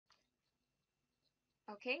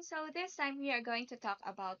Okay, so this time we are going to talk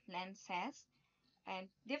about lenses and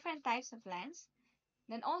different types of lens,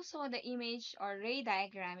 then also the image or ray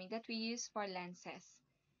diagramming that we use for lenses.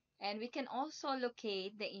 And we can also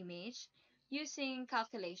locate the image using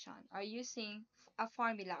calculation or using a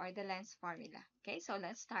formula or the lens formula. Okay, so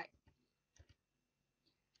let's start.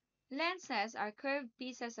 Lenses are curved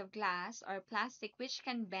pieces of glass or plastic which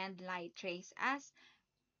can bend light rays as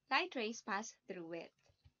light rays pass through it.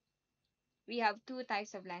 We have two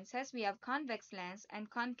types of lenses. We have convex lens and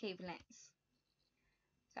concave lens.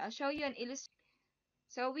 So I'll show you an illustration.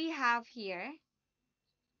 So we have here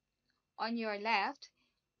on your left,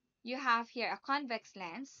 you have here a convex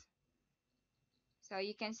lens. So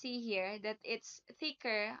you can see here that it's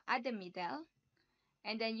thicker at the middle.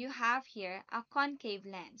 And then you have here a concave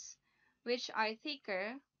lens, which are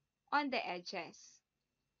thicker on the edges.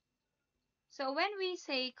 So when we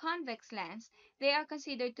say convex lens, they are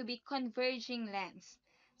considered to be converging lens.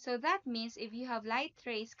 So that means if you have light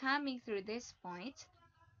rays coming through this point,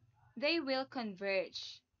 they will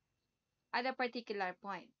converge at a particular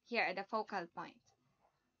point, here at the focal point.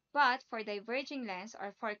 But for diverging lens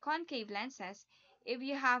or for concave lenses, if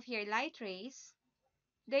you have here light rays,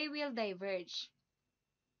 they will diverge.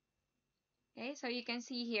 Okay, so you can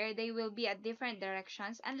see here they will be at different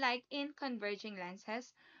directions, unlike in converging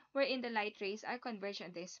lenses, wherein the light rays are converged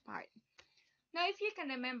on this part. Now, if you can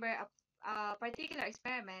remember a particular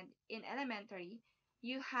experiment in elementary,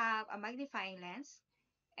 you have a magnifying lens,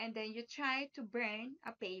 and then you try to burn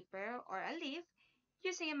a paper or a leaf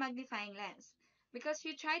using a magnifying lens because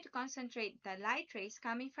you try to concentrate the light rays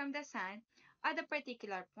coming from the sun at a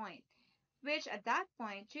particular point, which at that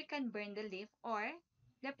point you can burn the leaf or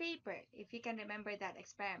the paper, if you can remember that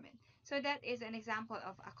experiment. So that is an example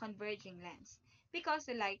of a converging lens because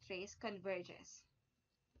the light rays converges.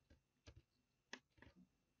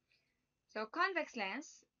 So convex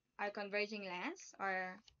lens are converging lens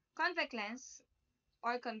or convex lens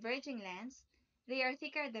or converging lens. They are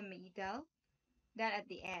thicker at the middle than at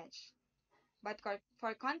the edge. But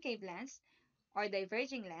for concave lens or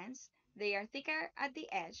diverging lens, they are thicker at the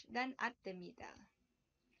edge than at the middle.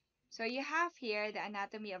 So you have here the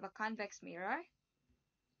anatomy of a convex mirror.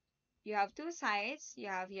 You have two sides. You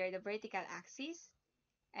have here the vertical axis,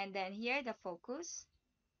 and then here the focus.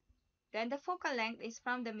 Then the focal length is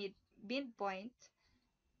from the midpoint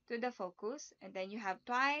to the focus, and then you have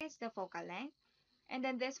twice the focal length, and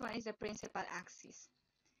then this one is the principal axis.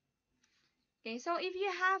 Okay, so if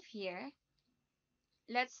you have here,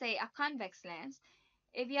 let's say a convex lens,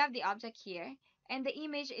 if you have the object here, and the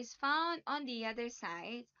image is found on the other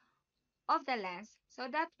side of the lens, so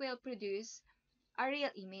that will produce a real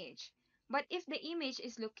image. But if the image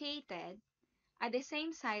is located at the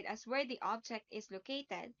same side as where the object is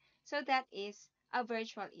located, so that is a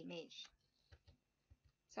virtual image.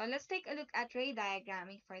 So let's take a look at ray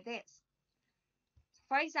diagramming for this.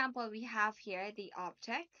 For example, we have here the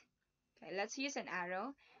object. Okay, let's use an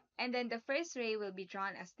arrow. And then the first ray will be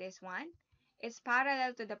drawn as this one. It's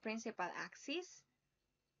parallel to the principal axis.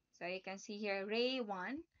 So you can see here ray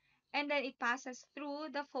 1. And then it passes through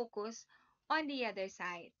the focus on the other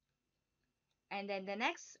side. And then the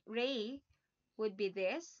next ray would be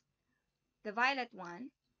this, the violet one,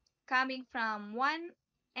 coming from one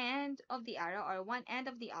end of the arrow or one end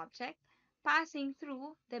of the object, passing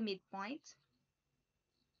through the midpoint.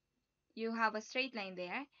 You have a straight line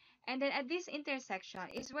there. And then at this intersection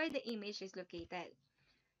is where the image is located.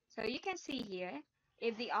 So you can see here,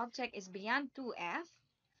 if the object is beyond 2f,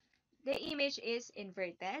 the image is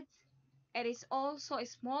inverted. It is also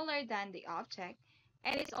smaller than the object,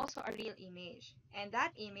 and it's also a real image. And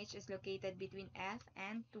that image is located between f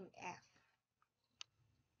and 2f.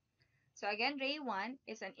 So again, ray 1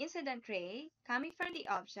 is an incident ray coming from the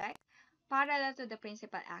object, parallel to the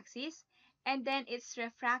principal axis, and then it's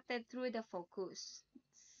refracted through the focus.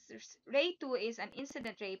 Ray 2 is an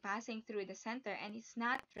incident ray passing through the center and it's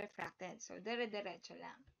not refracted, so dire-diretso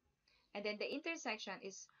lang. And then the intersection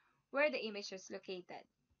is where the image is located.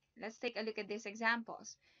 Let's take a look at these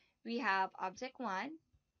examples. We have object 1,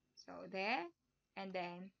 so there, and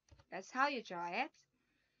then that's how you draw it.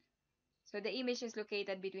 So the image is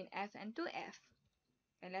located between f and 2f.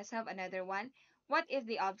 And let's have another one. What if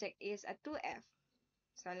the object is at 2f?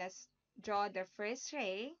 So let's draw the first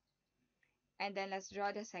ray, and then let's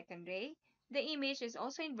draw the second ray. The image is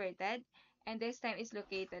also inverted, and this time is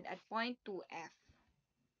located at point 2f.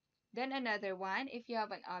 Then another one, if you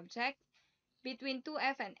have an object between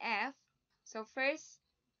 2f and f, so first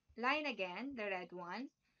line again, the red one,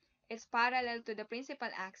 it's parallel to the principal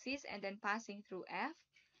axis and then passing through f.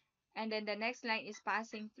 And then the next line is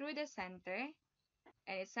passing through the center,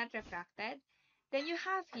 and it's not refracted. then you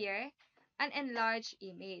have here an enlarged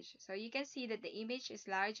image. So you can see that the image is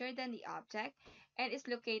larger than the object and is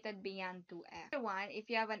located beyond 2f. One, if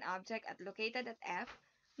you have an object located at f,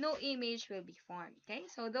 no image will be formed. Okay,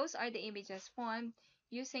 so those are the images formed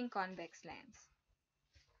using convex lens.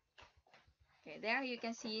 Okay, there you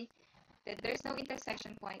can see that there's no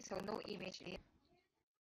intersection point, so no image.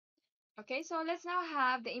 Okay, so let's now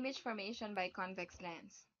have the image formation by convex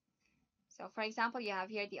lens. So for example, you have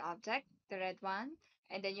here the object, the red one,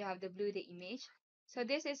 and then you have the blue, the image. So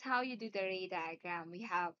this is how you do the ray diagram. We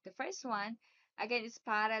have the first one, again, it's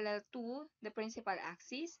parallel to the principal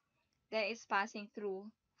axis. Then it's passing through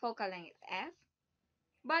focal length f,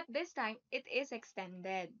 but this time it is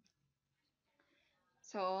extended.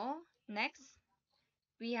 So next,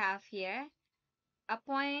 we have here a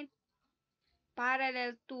point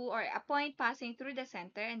parallel to, or a point passing through the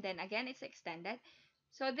center, and then again it's extended.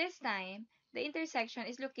 So this time the intersection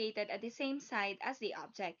is located at the same side as the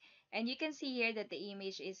object, and you can see here that the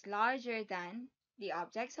image is larger than the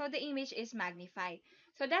object, so the image is magnified.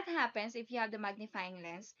 So that happens if you have the magnifying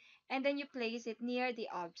lens and then you place it near the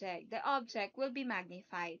object will be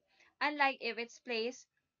magnified, unlike if it's placed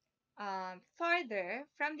farther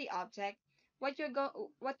from the object. What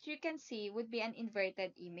you can see would be an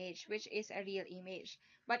inverted image, which is a real image.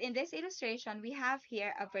 But in this illustration, we have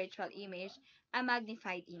here a virtual image, a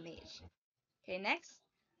magnified image. Okay, next.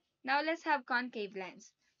 Now let's have concave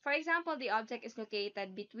lens. For example, the object is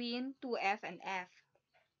located between 2f and f.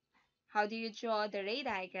 How do you draw the ray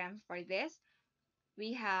diagram for this?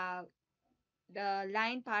 We have the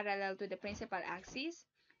line parallel to the principal axis,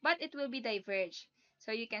 but it will be diverged.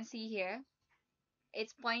 So you can see here,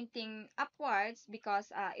 it's pointing upwards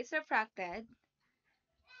because it's refracted,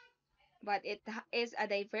 but it is a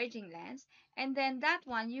diverging lens. And then that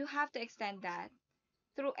one, you have to extend that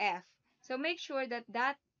through f. So make sure that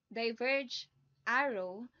that diverge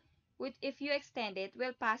arrow, which if you extend it,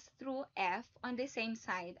 will pass through f on the same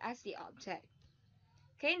side as the object.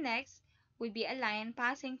 Okay, next would be a line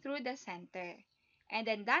passing through the center. And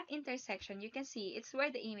then that intersection, you can see it's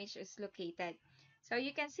where the image is located. So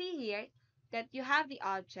you can see here that you have the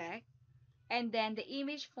object, and then the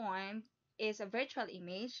image formed is a virtual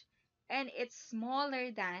image, and it's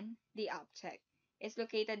smaller than the object. It's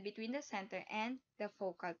located between the center and the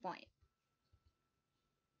focal point.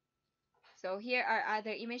 So here are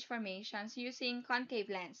other image formations using concave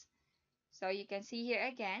lens. So you can see here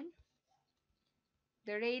again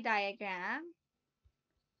the ray diagram.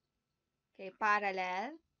 Okay,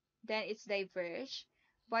 parallel, then it's diverged,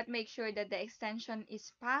 but make sure that the extension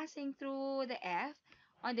is passing through the F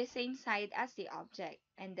on the same side as the object,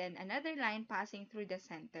 and then another line passing through the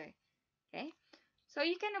center. Okay, so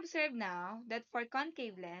you can observe now that for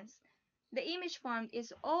concave lens, the image formed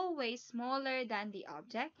is always smaller than the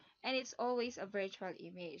object, and it's always a virtual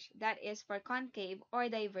image. That is for concave or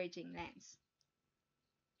diverging lens.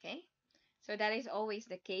 Okay, so that is always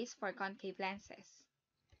the case for concave lenses.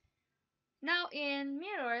 Now in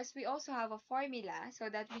mirrors, we also have a formula so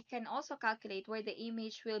that we can also calculate where the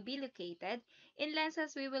image will be located. In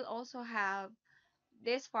lenses, we will also have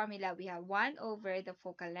this formula. We have 1 over the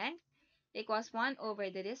focal length equals 1 over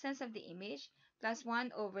the distance of the image plus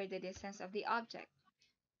 1 over the distance of the object.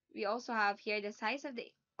 We also have here the size of the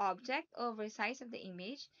object over size of the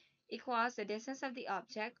image equals the distance of the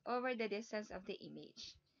object over the distance of the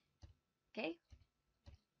image. Okay?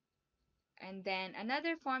 And then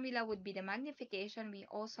another formula would be the magnification. We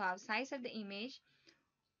also have size of the image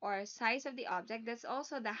or size of the object, that's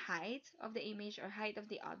also the height of the image or height of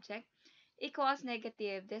the object, equals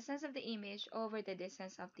negative distance of the image over the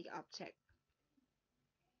distance of the object.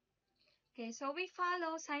 Okay, so we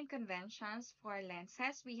follow sign conventions for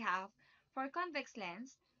lenses. We have for convex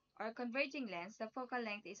lens or converging lens, the focal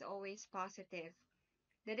length is always positive.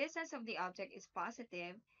 The distance of the object is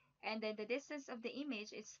positive, and then the distance of the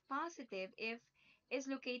image is positive if it's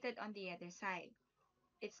located on the other side.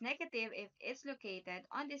 It's negative if it's located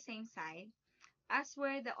on the same side as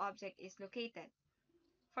where the object is located.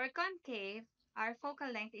 For concave, our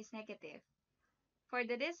focal length is negative. For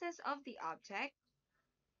the distance of the object,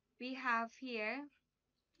 we have here,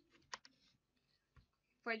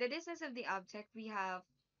 for the distance of the object, we have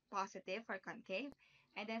positive for concave.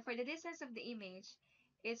 And then for the distance of the image,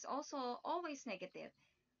 it's also always negative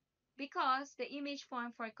because the image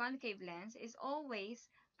formed for concave lens is always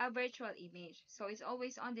a virtual image. So it's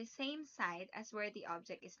always on the same side as where the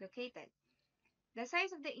object is located. The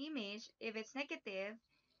size of the image, if it's negative,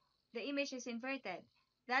 the image is inverted.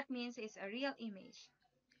 That means it's a real image.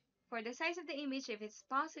 For the size of the image, if it's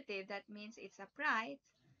positive, that means it's upright.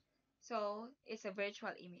 So it's a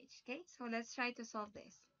virtual image. Okay, so let's try to solve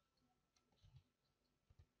this.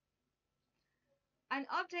 An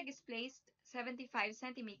object is placed 75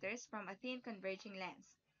 centimeters from a thin converging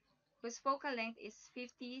lens, whose focal length is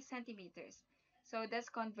 50 centimeters. So that's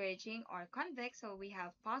converging or convex, so we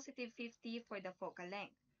have positive 50 for the focal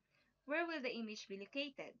length. Where will the image be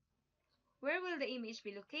located? Where will the image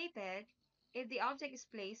be located if the object is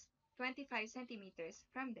placed 25 centimeters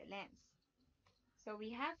from the lens? So we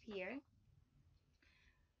have here,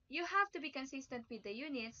 you have to be consistent with the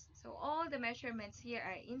units, so all the measurements here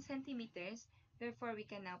are in centimeters, therefore we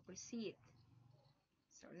can now proceed.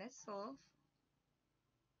 So let's solve.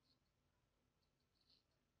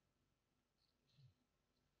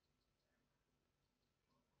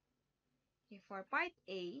 Okay, for part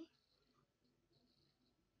A,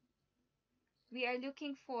 we are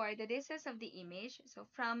looking for the distance of the image. So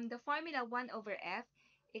from the formula 1 over f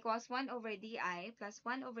equals 1 over di plus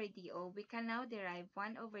 1 over do, we can now derive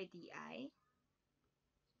 1 over di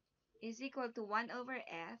is equal to 1 over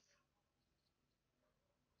f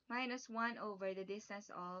minus 1 over the distance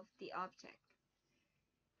of the object.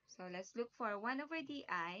 So let's look for 1 over di.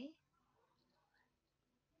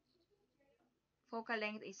 Focal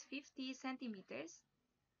length is 50 centimeters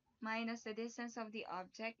minus the distance of the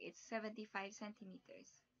object, it's 75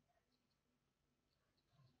 centimeters.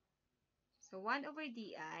 So 1 over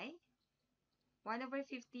di, 1 over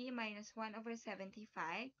 50 minus 1 over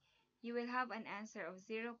 75, you will have an answer of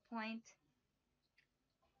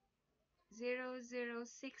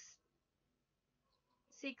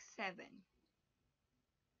 0.00667.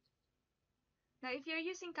 Now, if you're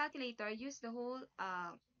using calculator, use the whole,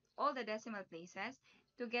 all the decimal places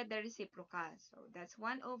to get the reciprocal. So that's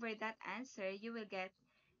 1 over that answer, you will get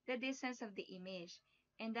the distance of the image.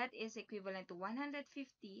 And that is equivalent to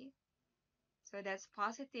 150. So that's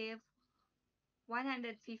positive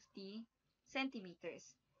 150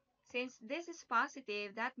 centimeters. Since this is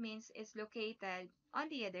positive, that means it's located on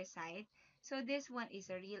the other side. So this one is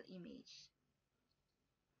a real image.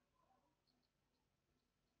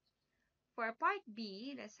 For part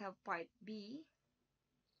B, let's have part B.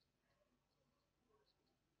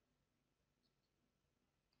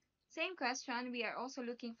 Same question, we are also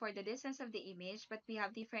looking for the distance of the image, but we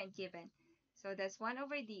have different given. So that's 1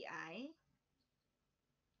 over di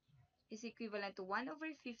is equivalent to 1 over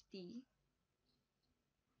 50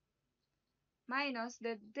 minus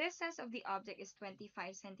the distance of the object is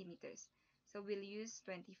 25 centimeters. So we'll use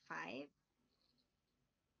 25.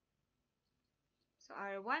 So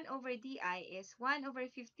our 1 over di is 1 over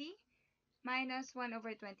 50 minus 1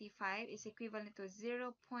 over 25 is equivalent to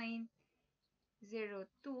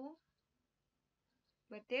 0.02,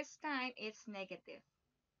 but this time it's negative.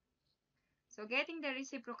 So getting the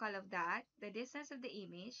reciprocal of that, the distance of the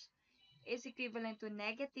image is equivalent to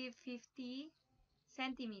negative 50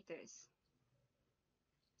 centimeters.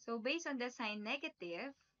 So based on the sign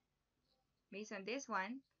negative, based on this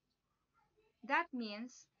one, that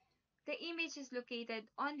means the image is located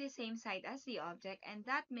on the same side as the object, and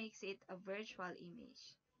that makes it a virtual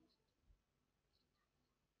image.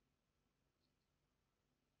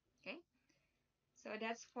 Okay, so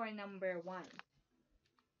that's for number 1.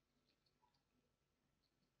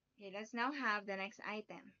 Okay, let's now have the next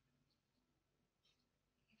item.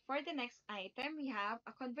 For the next item, we have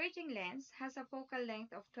a converging lens has a focal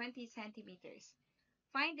length of 20 centimeters.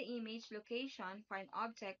 Find the image location for an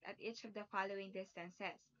object at each of the following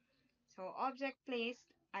distances. So object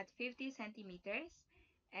placed at 50 centimeters,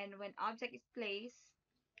 and when object is placed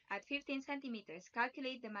at 15 centimeters,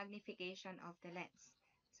 calculate the magnification of the lens.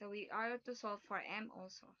 So we are to solve for M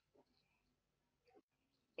also.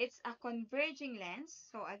 It's a converging lens,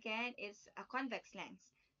 so again, it's a convex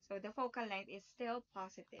lens. So the focal length is still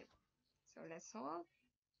positive. So let's solve.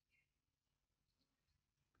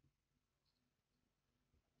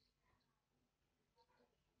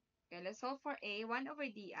 Okay, let's solve for A. 1 over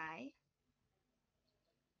di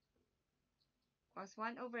was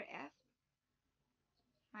 1 over f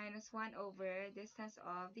minus 1 over distance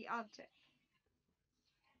of the object.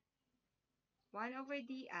 1 over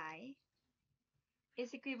di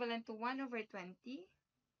is equivalent to 1 over 20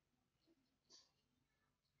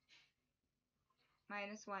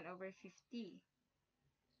 minus 1 over 50.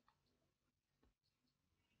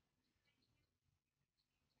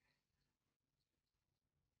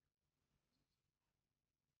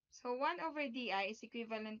 So 1 over di is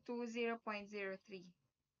equivalent to 0.03.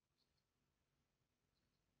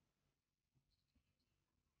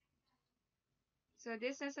 So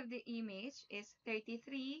distance of the image is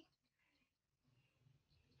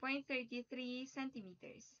 33.33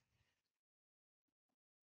 centimeters.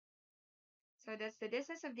 So that's the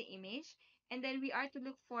distance of the image. And then we are to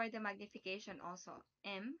look for the magnification also.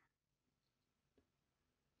 M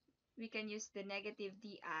we can use the negative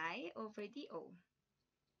di over do.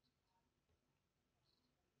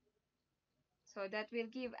 So that will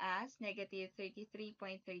give us negative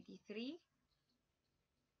 33.33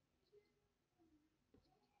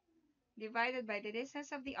 divided by the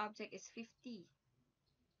distance of the object is 50.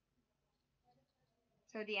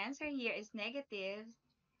 So the answer here is negative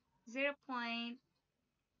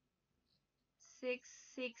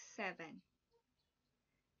 0.667.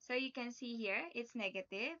 So you can see here, it's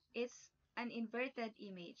negative. It's an inverted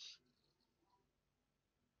image.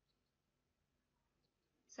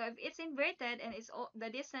 So if it's inverted and the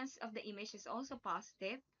distance of the image is also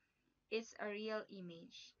positive, it's a real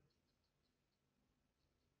image.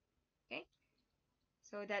 Okay?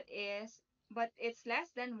 So that is, but it's less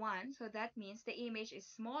than 1, so that means the image is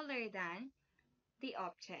smaller than the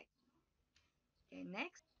object. Okay,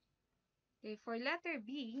 next. Okay, for letter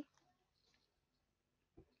B,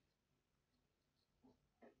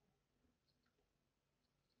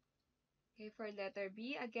 okay, for letter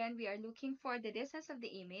B, again, we are looking for the distance of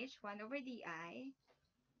the image, 1 over di.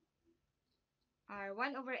 Our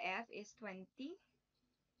 1 over f is 20,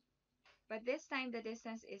 but this time the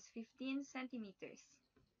distance is 15 centimeters.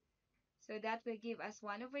 So that will give us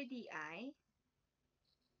 1 over di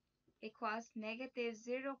equals negative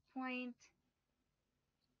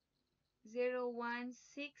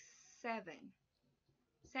 0.0167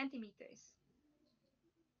 centimeters.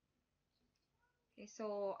 Okay,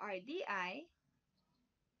 so our di,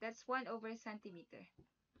 that's 1 over centimeter.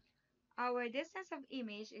 Our distance of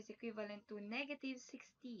image is equivalent to negative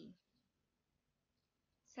 60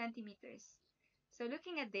 centimeters. So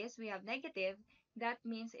looking at this, we have negative. That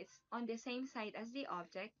means it's on the same side as the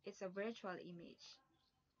object. It's a virtual image.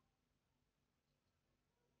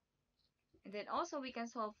 And then also we can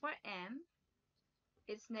solve for m.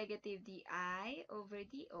 It's negative di over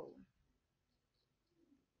do.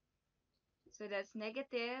 So that's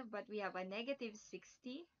negative, but we have a negative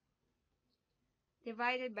 60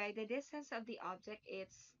 divided by the distance of the object.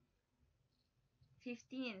 It's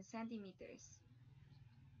 15 centimeters.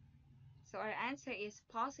 So our answer is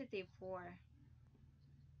positive 4.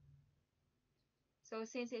 So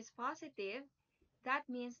since it's positive, that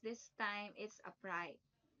means this time it's upright.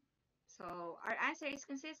 So our answer is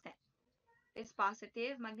consistent. It's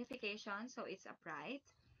positive magnification, so it's upright.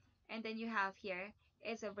 And then you have here,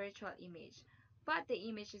 it's a virtual image. But the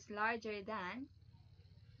image is larger than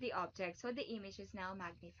the object, so the image is now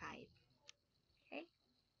magnified. Okay?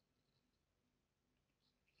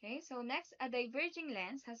 Okay, so next, a diverging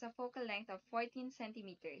lens has a focal length of 14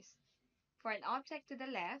 centimeters. For an object to the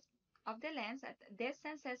left of the lens at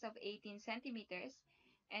distances of 18 centimeters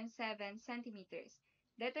and 7 centimeters,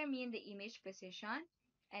 determine the image position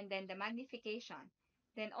and then the magnification.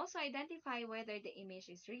 Then also identify whether the image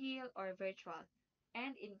is real or virtual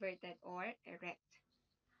and inverted or erect.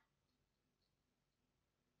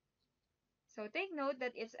 So take note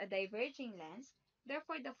that it's a diverging lens,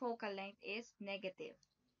 therefore the focal length is negative.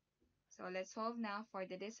 So let's solve now for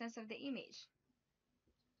the distance of the image.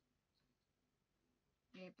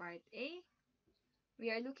 Okay, part A.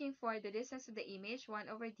 We are looking for the distance of the image, 1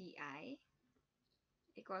 over di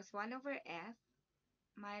equals 1 over f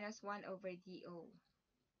minus 1 over do.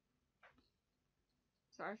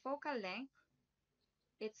 So our focal length,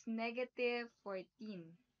 it's negative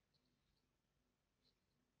 14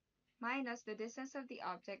 minus the distance of the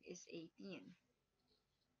object is 18.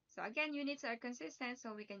 So again, units are consistent,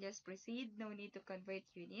 so we can just proceed. No need to convert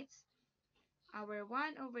units. Our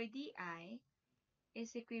 1 over di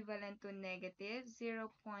is equivalent to negative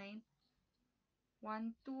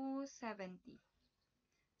 0.1270.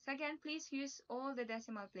 So again, please use all the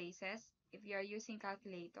decimal places if you are using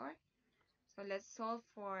calculator. So let's solve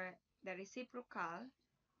for the reciprocal.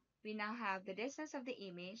 We now have the distance of the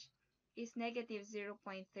image is negative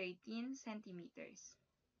 0.13 centimeters.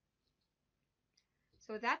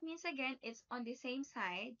 So that means again, it's on the same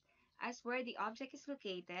side as where the object is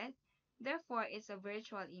located. Therefore, it's a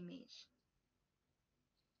virtual image.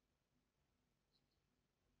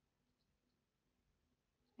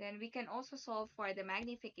 Then we can also solve for the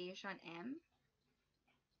magnification m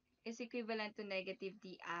is equivalent to negative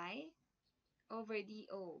di over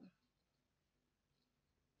do.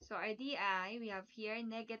 So our di, we have here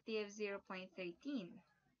negative 0.13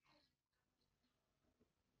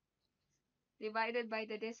 divided by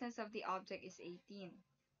the distance of the object is 18.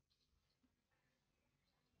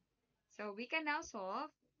 So we can now solve.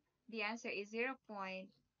 The answer is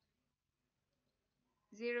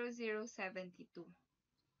 0.0072.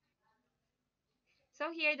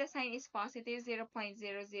 So here the sign is positive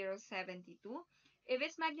 0.0072. If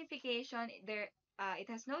it's magnification, it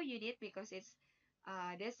has no unit because it's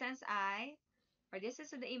distance I, or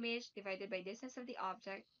distance of the image divided by distance of the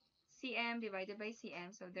object, cm divided by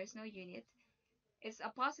cm, so there's no unit. It's a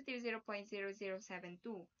positive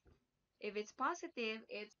 0.0072. If it's positive,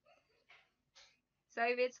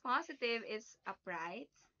 it's upright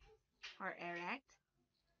or erect,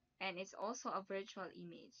 and it's also a virtual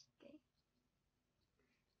image. Okay,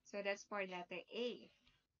 so that's for letter A.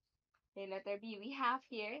 Okay, letter B, we have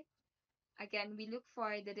here, again, we look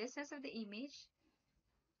for the distance of the image.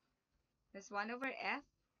 That's 1 over f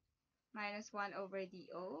minus 1 over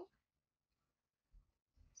do.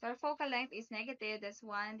 So our focal length is negative. That's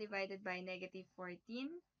 1 divided by negative 14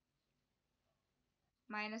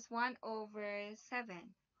 minus 1 over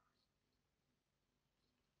 7.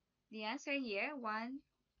 The answer here, 1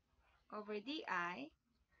 over di,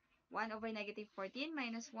 1 over negative 14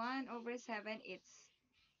 minus 1 over 7, it's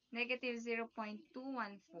negative 0.214.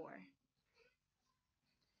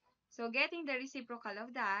 So getting the reciprocal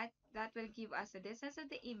of that will give us the distance of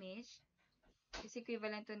the image is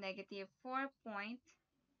equivalent to negative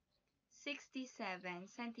 4.67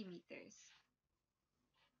 centimeters.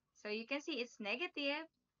 So you can see it's negative,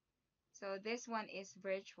 so this one is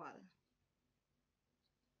virtual.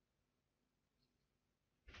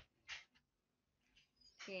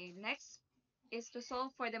 Okay, next is to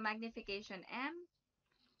solve for the magnification m.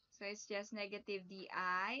 So it's just negative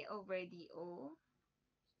di over do.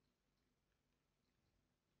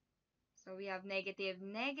 So we have negative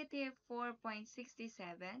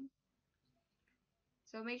 4.67.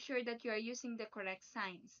 So make sure that you are using the correct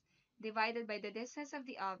signs. Divided by the distance of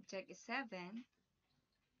the object is 7.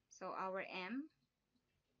 So our m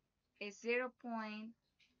is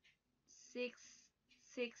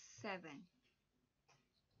 0.667.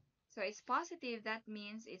 So it's positive, that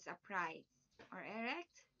means it's upright or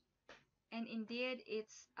erect. And indeed,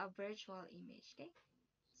 it's a virtual image. Okay?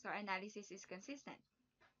 So our analysis is consistent.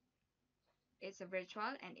 It's a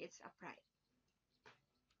virtual and it's upright.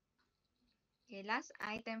 Okay, last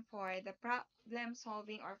item for the problem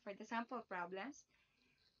solving or for the sample problems.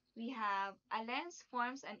 We have a lens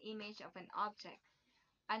forms an image of an object.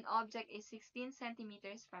 An object is 16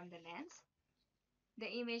 centimeters from the lens.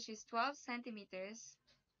 The image is 12 centimeters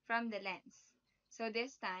from the lens. So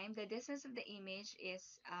this time, the distance of the image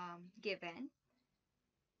is given.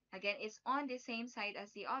 Again, it's on the same side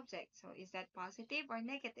as the object. So is that positive or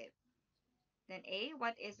negative? Then A,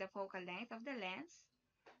 what is the focal length of the lens?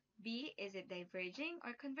 B, is it diverging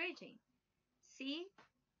or converging? C,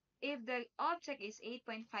 if the object is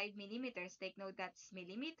 8.5 millimeters, take note that's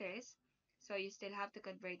millimeters, so you still have to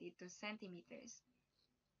convert it to centimeters.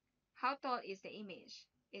 How tall is the image?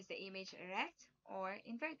 Is the image erect or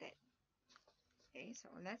inverted? Okay, so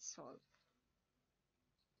let's solve.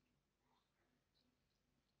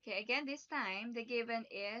 Okay, again, this time, the given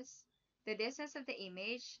is the distance of the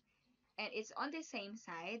image, and it's on the same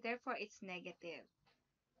side, therefore it's negative.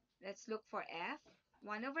 Let's look for f.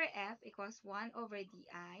 1 over f equals 1 over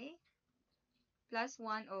di plus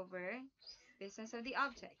 1 over distance of the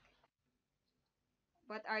object.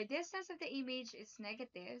 But our distance of the image is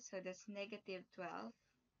negative, so that's negative 12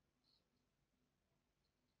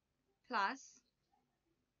 plus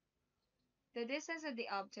the distance of the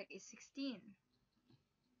object is 16.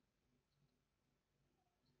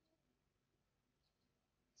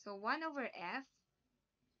 So 1 over f,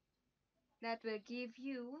 that will give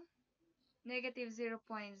you negative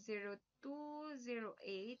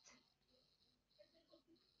 0.0208.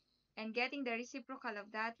 And getting the reciprocal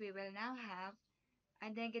of that, we will now have a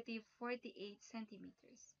negative 48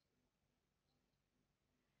 centimeters.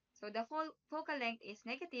 So the focal length is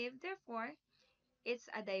negative, therefore, it's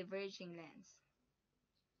a diverging lens.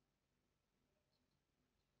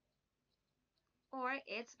 Or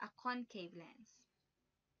it's a concave lens.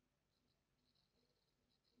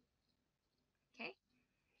 Okay?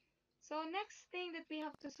 So next thing that we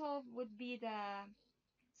have to solve would be the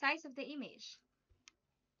size of the image.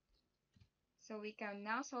 So we can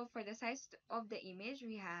now solve for the size of the image.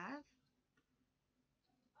 We have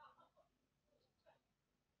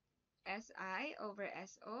SI over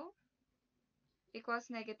SO equals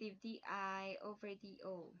negative DI over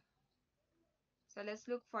DO. So let's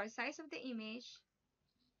look for size of the image.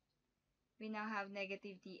 We now have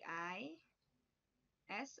negative DI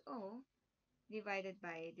SO divided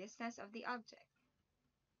by distance of the object.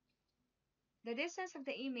 The distance of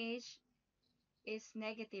the image is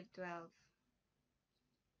negative 12.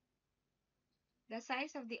 The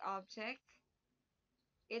size of the object,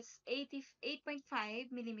 it's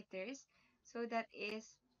 8.5 millimeters, so that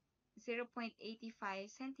is 0.85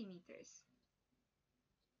 centimeters.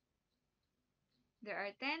 There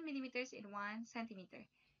are 10 millimeters in 1 centimeter.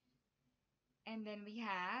 And then we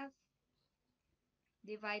have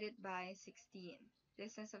divided by 16,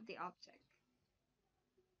 distance of the object.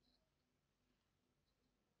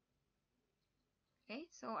 Okay,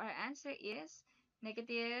 so our answer is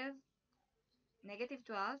negative negative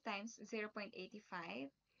 12 times 0.85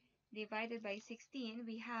 divided by 16.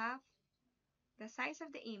 We have the size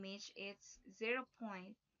of the image, it's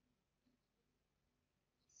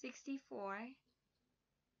 0.64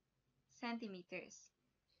 centimeters.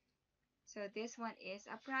 So this one is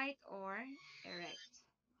upright or erect.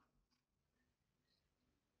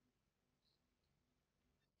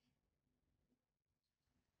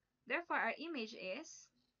 Therefore, our image is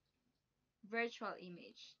virtual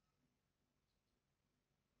image.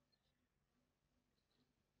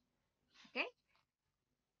 Okay,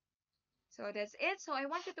 so that's it. So I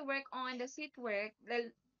want you to work on the seat work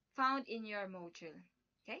found in your module.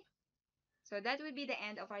 Okay, so that will be the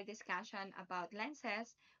end of our discussion about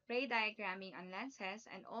lenses, ray diagramming on lenses,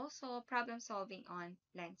 and also problem solving on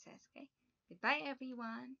lenses. Okay, goodbye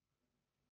everyone.